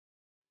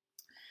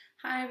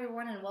Hi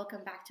everyone and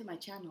welcome back to my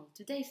channel.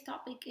 Today's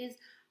topic is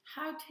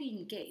how to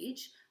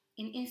engage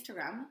in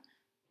Instagram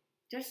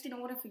just in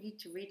order for you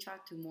to reach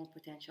out to more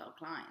potential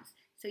clients.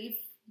 So if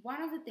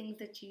one of the things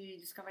that you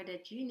discover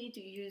that you need to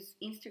use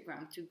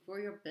Instagram to grow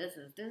your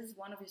business, this is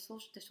one of the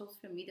social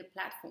media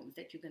platforms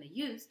that you're going to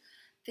use,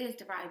 this is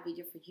the right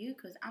video for you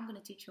because I'm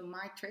going to teach you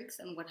my tricks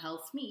and what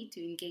helps me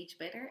to engage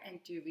better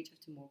and to reach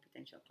out to more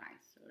potential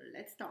clients. So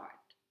let's start.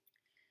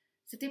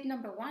 So tip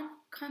number one,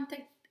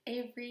 contact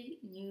every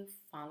new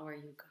follower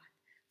you got.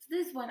 So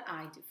this is what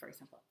I do, for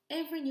example.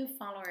 Every new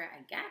follower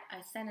I get, I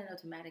send an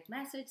automatic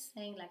message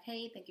saying like,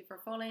 hey, thank you for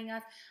following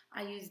us.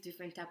 I use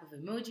different type of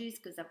emojis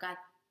because I've got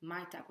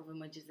my type of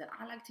emojis that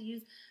I like to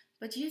use,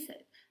 but use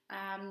it.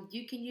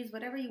 You can use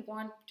whatever you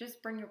want.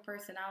 Just bring your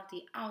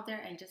personality out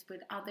there and just put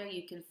it out there.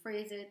 You can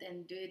phrase it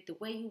and do it the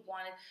way you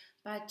want it,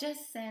 but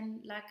just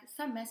send like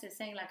some message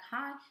saying like,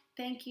 hi,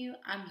 thank you,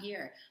 I'm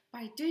here.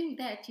 By doing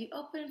that, you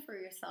open for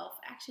yourself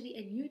actually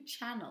a new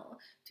channel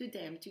to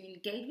them to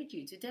engage with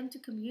you, to them to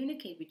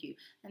communicate with you.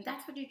 And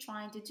that's what you're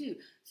trying to do.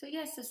 So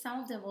yes, so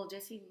some of them will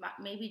just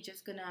maybe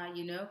just gonna,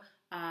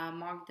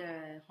 mark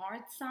the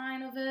heart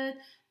sign of it.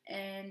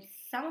 And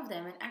some of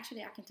them, and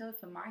actually I can tell you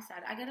from my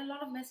side, I get a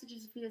lot of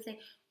messages of people saying,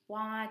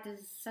 wow, this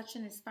is such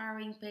an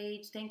inspiring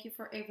page. Thank you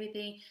for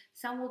everything.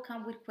 Some will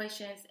come with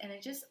questions and then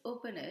just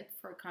open it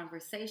for a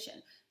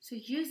conversation. So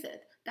use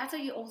it. That's how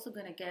you're also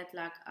going to get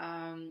like,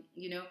 a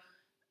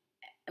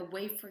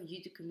way for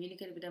you to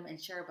communicate with them and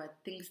share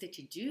about things that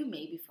you do.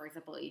 Maybe, for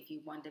example, if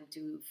you want them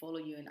to follow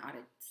you in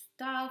other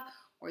stuff,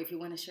 or if you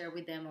want to share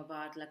with them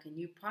about like a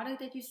new product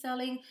that you're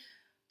selling.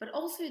 But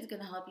also it's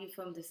going to help you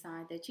from the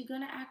side that you're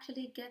going to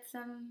actually get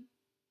some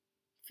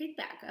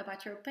feedback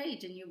about your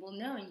page, and you will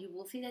know and you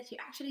will see that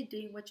you're actually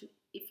doing what you,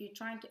 if you're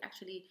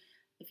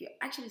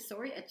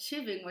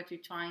achieving what you're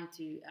trying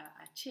to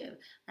achieve.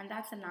 And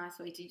that's a nice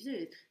way to do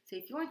it. So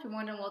if you want, you're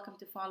more than welcome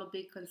to follow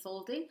Big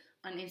Consulting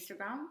on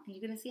Instagram, and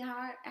you're going to see how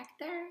I act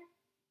there.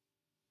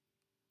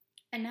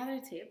 Another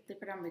tip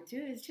number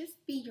two is just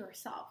be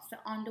yourself. So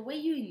on the way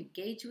you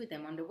engage with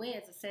them, on the way,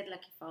 as I said,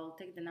 like if I'll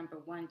take the number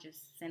one,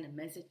 just send a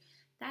message.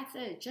 That's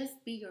it.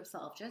 Just be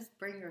yourself. Just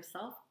bring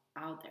yourself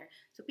out there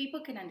so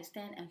people can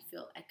understand and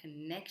feel a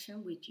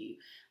connection with you.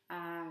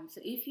 So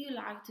if you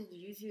like to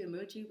use your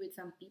emoji with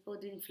some people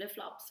doing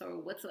flip-flops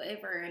or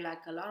whatsoever,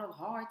 like a lot of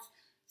hearts,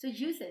 so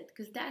use it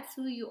because that's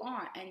who you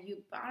are. And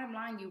you, bottom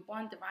line, you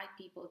want the right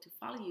people to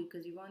follow you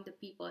because you want the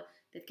people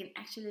that can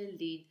actually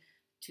lead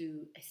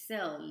to a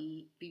sale,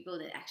 people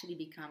that actually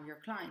become your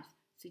clients.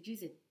 So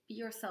use it. Be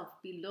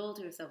yourself. Be loyal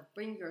to yourself.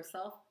 Bring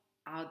yourself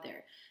out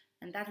there.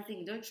 And that's the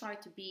thing. Don't try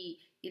to be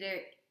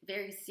either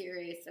very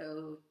serious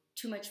or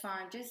too much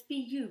fun. Just be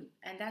you.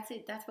 And that's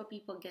it. That's what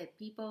people get.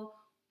 People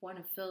want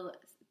to feel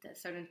a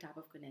certain type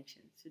of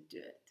connection. So do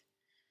it.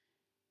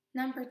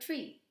 Number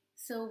three.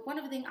 So one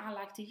of the things I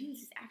like to use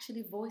is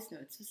actually voice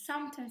notes. So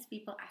sometimes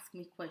people ask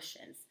me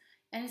questions.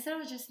 And instead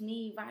of just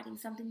me writing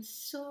something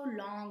so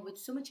long with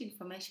so much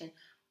information,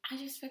 I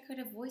just record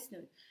a voice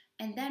note.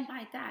 And then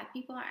by that,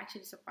 people are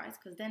actually surprised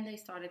because then they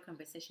start a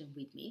conversation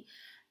with me.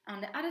 On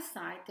the other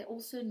side, they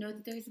also know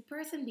that there is a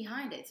person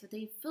behind it. So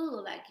they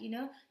feel like,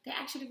 they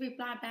actually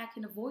reply back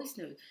in a voice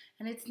note.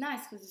 And it's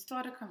nice because you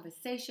start a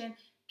conversation.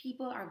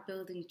 People are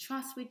building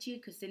trust with you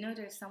because they know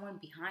there's someone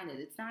behind it.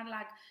 It's not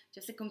like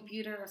just a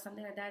computer or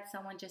something like that,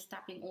 someone just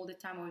tapping all the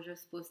time or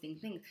just posting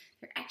things.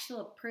 They're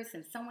actually a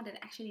person, someone that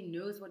actually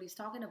knows what he's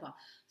talking about.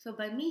 So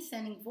by me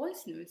sending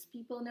voice notes,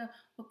 people know,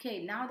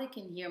 okay, now they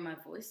can hear my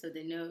voice, so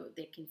they know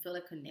they can feel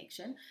a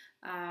connection.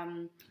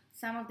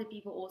 Some of the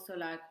people also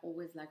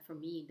always for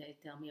me, they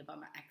tell me about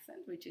my accent,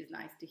 which is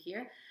nice to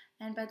hear.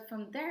 But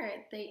from there,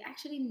 they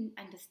actually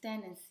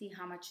understand and see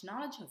how much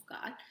knowledge I've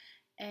got.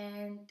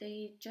 And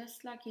they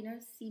just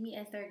see me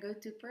as their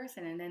go-to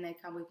person, and then they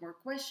come with more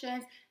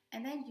questions,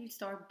 and then you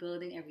start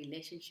building a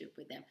relationship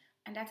with them.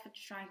 And that's what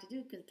you're trying to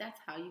do because that's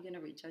how you're going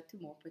to reach out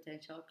to more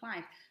potential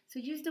clients. So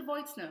use the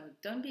voice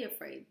note. Don't be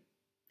afraid.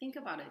 Think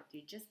about it.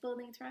 You're just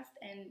building trust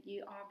and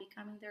you are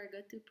becoming their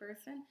go-to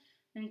person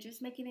and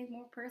just making it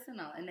more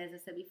personal. And as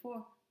I said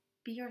before,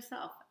 be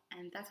yourself,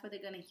 and that's what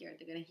they're going to hear.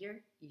 They're going to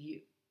hear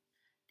you.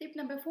 Tip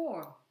number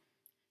four.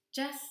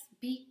 Just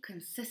be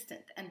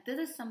consistent. And this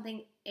is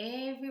something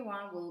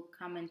everyone will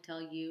come and tell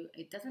you.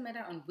 It doesn't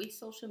matter on which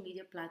social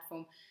media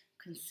platform.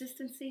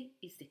 Consistency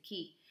is the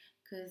key.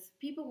 Because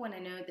people want to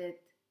know that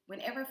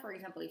whenever, for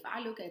example, if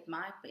I look at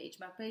my page,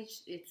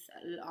 it's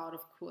a lot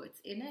of quotes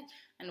in it.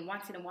 And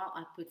once in a while,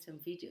 I put some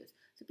videos.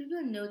 So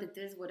people know that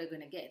this is what they're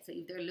going to get. So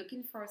if they're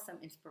looking for some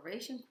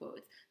inspiration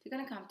quotes, they're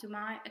going to come to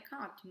my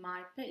account, to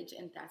my page,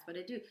 and that's what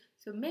I do.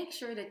 So make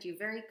sure that you're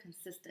very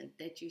consistent,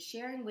 that you're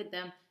sharing with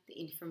them the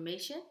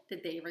information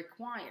that they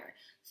require.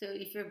 So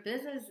if your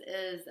business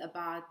is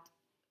about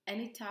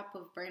any type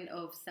of brand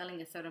of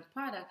selling a certain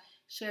product,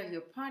 share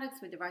your products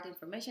with the right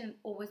information and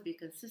always be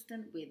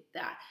consistent with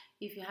that.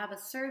 If you have a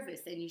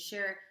service and you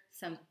share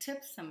some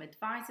tips, some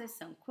advices,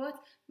 some quotes,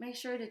 make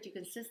sure that you're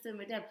consistent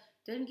with them.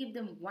 Don't give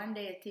them one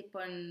day a tip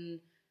on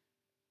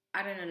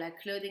I don't know, like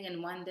clothing,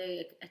 and one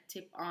day a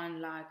tip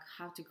on like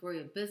how to grow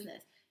your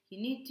business. You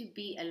need to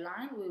be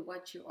aligned with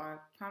what you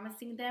are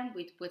promising them,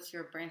 with what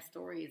your brand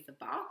story is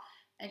about,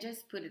 and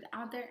just put it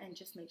out there and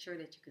just make sure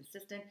that you're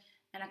consistent.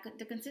 And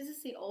the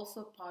consistency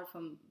also come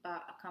from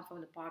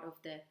the part of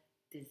the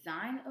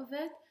design of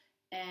it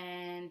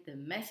and the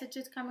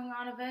messages coming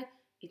out of it.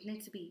 It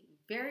needs to be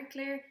very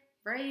clear,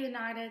 very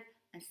united,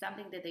 and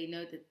something that they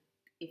know that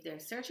if they're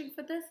searching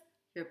for this,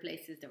 your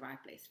place is the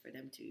right place for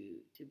them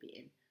to be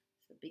in.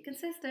 So be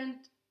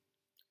consistent.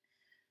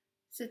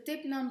 So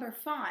tip number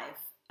 5,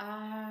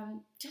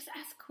 just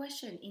ask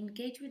question,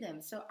 engage with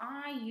them. So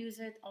I use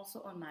it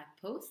also on my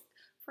post.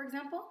 For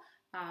example,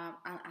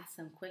 I'll ask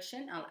them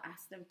question. I'll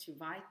ask them to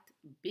write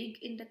big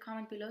in the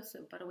comment below. So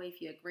by the way,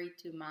 if you agree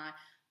to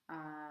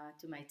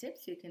my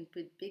tips, you can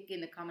put big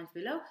in the comments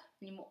below.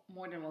 And you're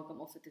more than welcome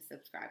also to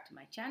subscribe to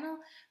my channel.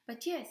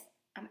 But yes,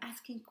 I'm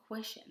asking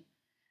question.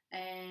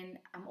 And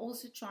I'm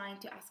also trying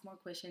to ask more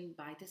questions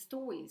by the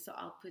story. So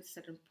I'll put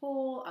certain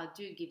poll. I'll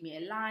do give me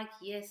a like,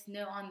 yes,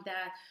 no on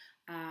that.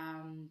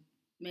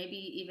 Maybe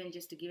even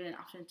just to give it an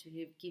option to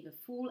give a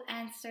full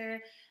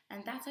answer.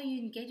 And that's how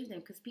you engage with them,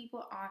 because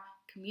people are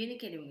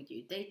communicating with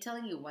you. They're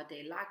telling you what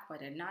they like,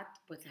 what they're not,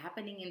 what's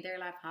happening in their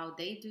life, how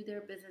they do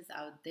their business,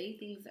 how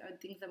things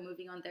are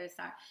moving on their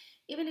side.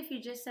 Even if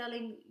you're just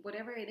selling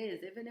whatever it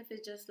is, even if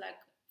it's just like,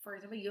 for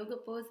example, yoga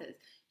poses,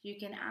 you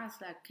can ask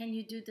like, can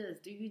you do this?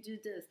 Do you do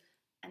this?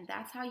 And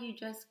that's how you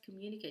just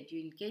communicate.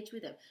 You engage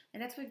with them.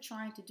 And that's what you're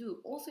trying to do.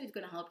 Also, it's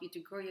going to help you to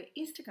grow your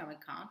Instagram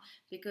account,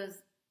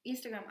 because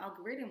Instagram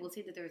algorithm will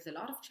see that there's a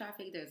lot of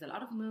traffic, there's a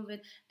lot of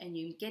movement, and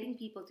you're getting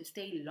people to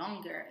stay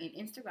longer in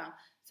Instagram.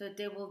 So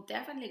they will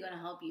definitely going to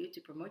help you to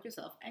promote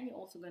yourself, and you're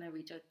also going to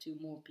reach out to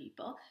more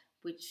people,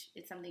 which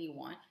is something you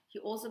want.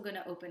 You're also going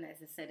to open, as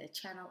I said, a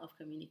channel of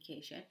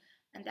communication,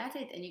 and that's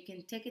it. And you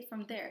can take it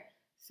from there.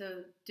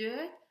 So do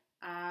it.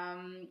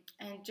 And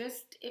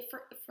just if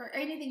for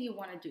anything you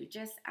want to do,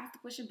 just ask the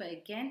question. But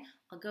again,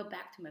 I'll go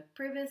back to my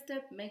previous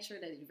tip. Make sure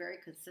that you're very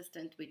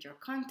consistent with your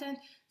content.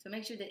 So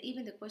make sure that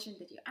even the question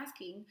that you're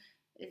asking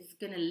is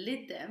going to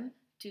lead them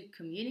to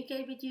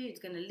communicate with you. It's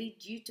going to lead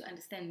you to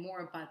understand more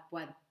about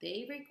what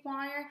they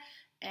require,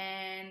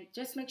 and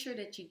just make sure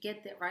that you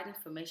get the right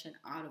information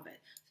out of it.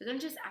 So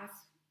don't just ask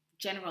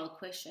general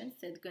questions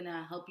that are going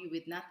to help you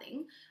with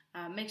nothing.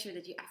 Make sure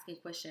that you're asking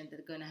questions that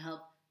are going to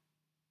help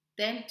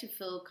them to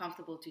feel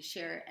comfortable to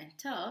share and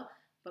tell,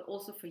 but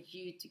also for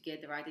you to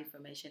get the right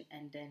information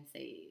and then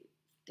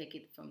take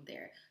it from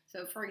there.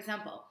 So for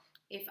example,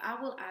 if I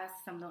will ask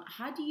someone,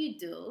 how do you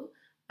do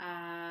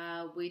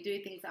we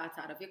do things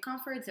outside of your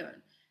comfort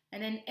zone?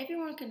 And then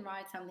everyone can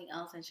write something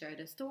else and share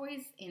the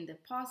stories in the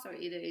post, or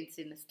either it's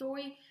in the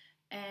story.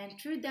 And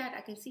through that, I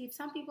can see if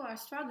some people are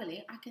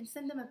struggling, I can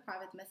send them a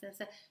private message and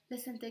say,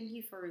 listen, thank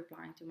you for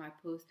replying to my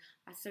post.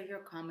 I saw your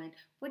comment.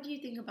 What do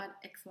you think about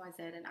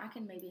XYZ? And I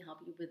can maybe help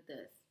you with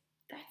this.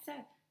 That's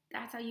it.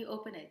 That's how you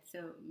open it.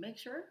 So make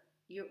sure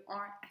you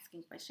are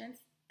asking questions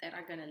that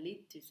are going to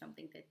lead to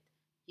something that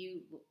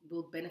you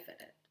will benefit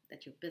it,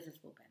 that your business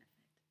will benefit.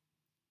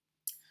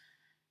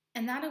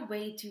 Another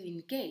way to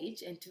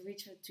engage and to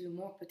reach out to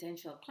more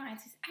potential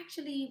clients is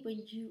actually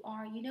when you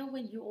are,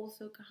 when you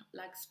also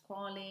like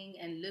scrolling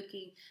and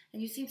looking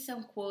and you see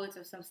some quotes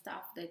or some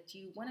stuff that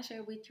you want to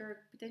share with your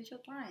potential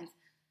clients.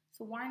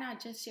 So why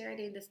not just share it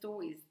in the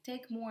stories?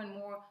 Take more and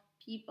more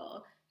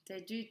people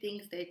to do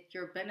things that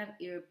your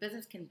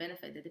business can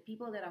benefit, that the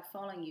people that are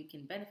following you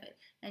can benefit,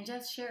 and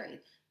just share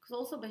it. Because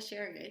also by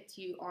sharing it,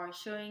 you are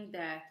showing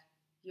that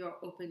you're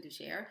open to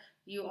share.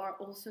 You are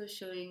also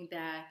showing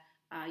that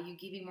you're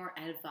giving more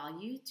added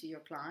value to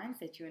your clients,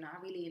 that you're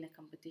not really in a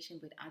competition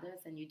with others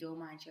and you don't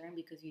mind sharing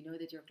because you know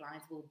that your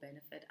clients will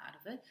benefit out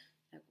of it,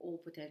 like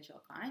all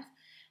potential clients.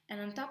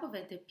 And on top of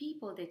it, the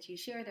people that you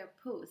share their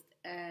post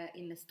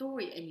in the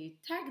story and you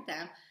tag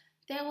them,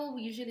 they will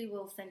usually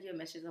send you a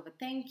message of a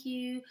thank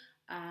you.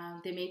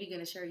 They may be going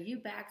to share you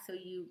back, so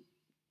you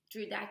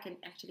through that can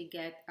actually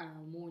get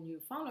more new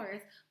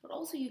followers, but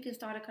also you can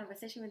start a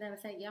conversation with them and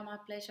say, yeah, my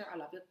pleasure, I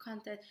love your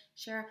content,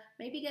 share,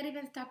 maybe get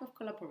even type of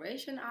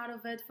collaboration out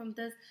of it from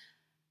this,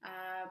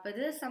 but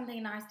this is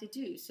something nice to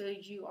do. So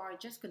you are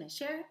just going to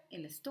share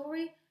in the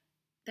story,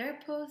 their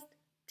post,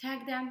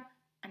 tag them,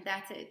 and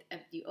that's it. And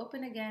you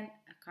open again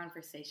a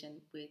conversation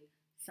with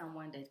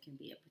someone that can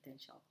be a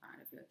potential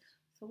client of yours.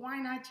 So why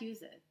not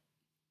use it?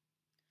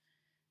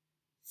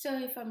 So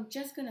if I'm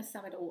just going to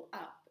sum it all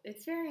up,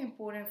 it's very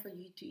important for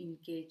you to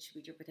engage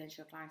with your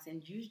potential clients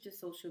and use the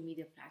social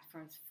media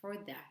platforms for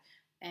that,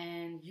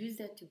 and use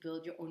that to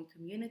build your own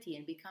community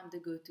and become the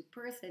go-to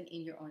person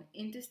in your own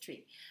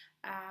industry.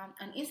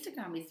 On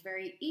Instagram, it's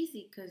very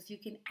easy because you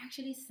can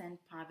actually send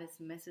private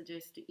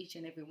messages to each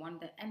and every one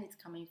that, and it's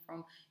coming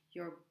from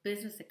your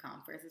business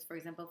account versus, for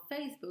example,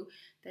 Facebook,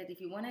 that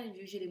if you want to,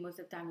 usually most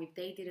of the time, if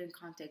they didn't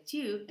contact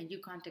you and you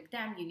contact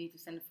them, you need to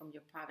send it from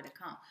your private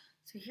account.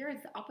 So here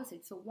is the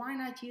opposite. So why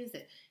not use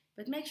it?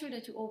 But make sure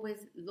that you're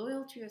always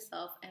loyal to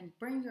yourself and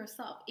bring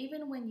yourself,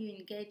 even when you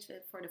engage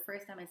for the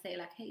first time and say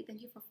like, hey,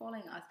 thank you for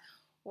following us,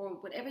 or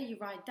whatever you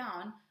write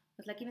down,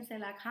 It's like even say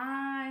like,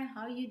 hi,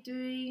 how are you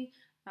doing?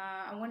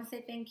 I want to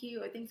say thank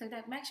you or things like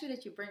that. Make sure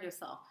that you bring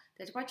yourself.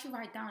 That what you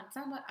write down, it's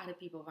not what other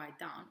people write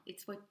down.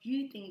 It's what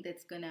you think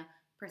that's gonna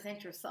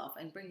present yourself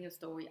and bring your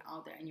story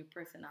out there and your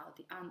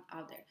personality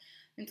out there.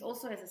 And it's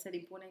also, as I said,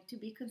 important to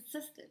be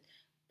consistent.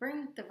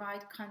 Bring the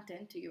right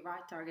content to your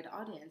right target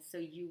audience so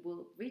you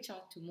will reach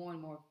out to more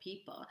and more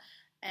people.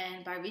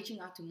 And by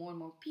reaching out to more and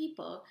more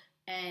people,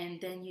 and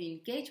then you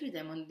engage with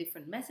them on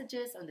different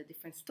messages, on the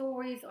different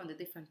stories, on the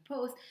different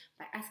posts,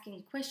 by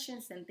asking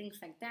questions and things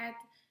like that,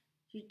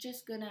 you're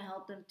just gonna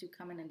help them to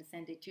come and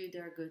understand that you're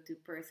their go-to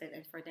person,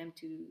 and for them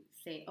to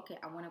say, okay,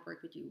 I want to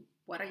work with you.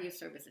 What are your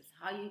services?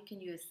 How can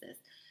you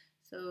assist?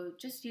 So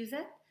just use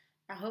it.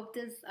 I hope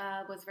this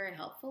was very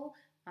helpful.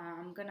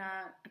 I'm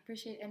gonna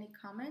appreciate any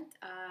comment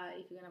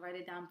if you're gonna write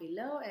it down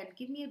below, and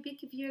give me a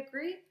big if you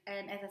agree.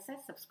 And as I said,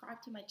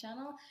 subscribe to my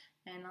channel,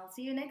 and I'll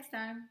see you next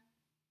time.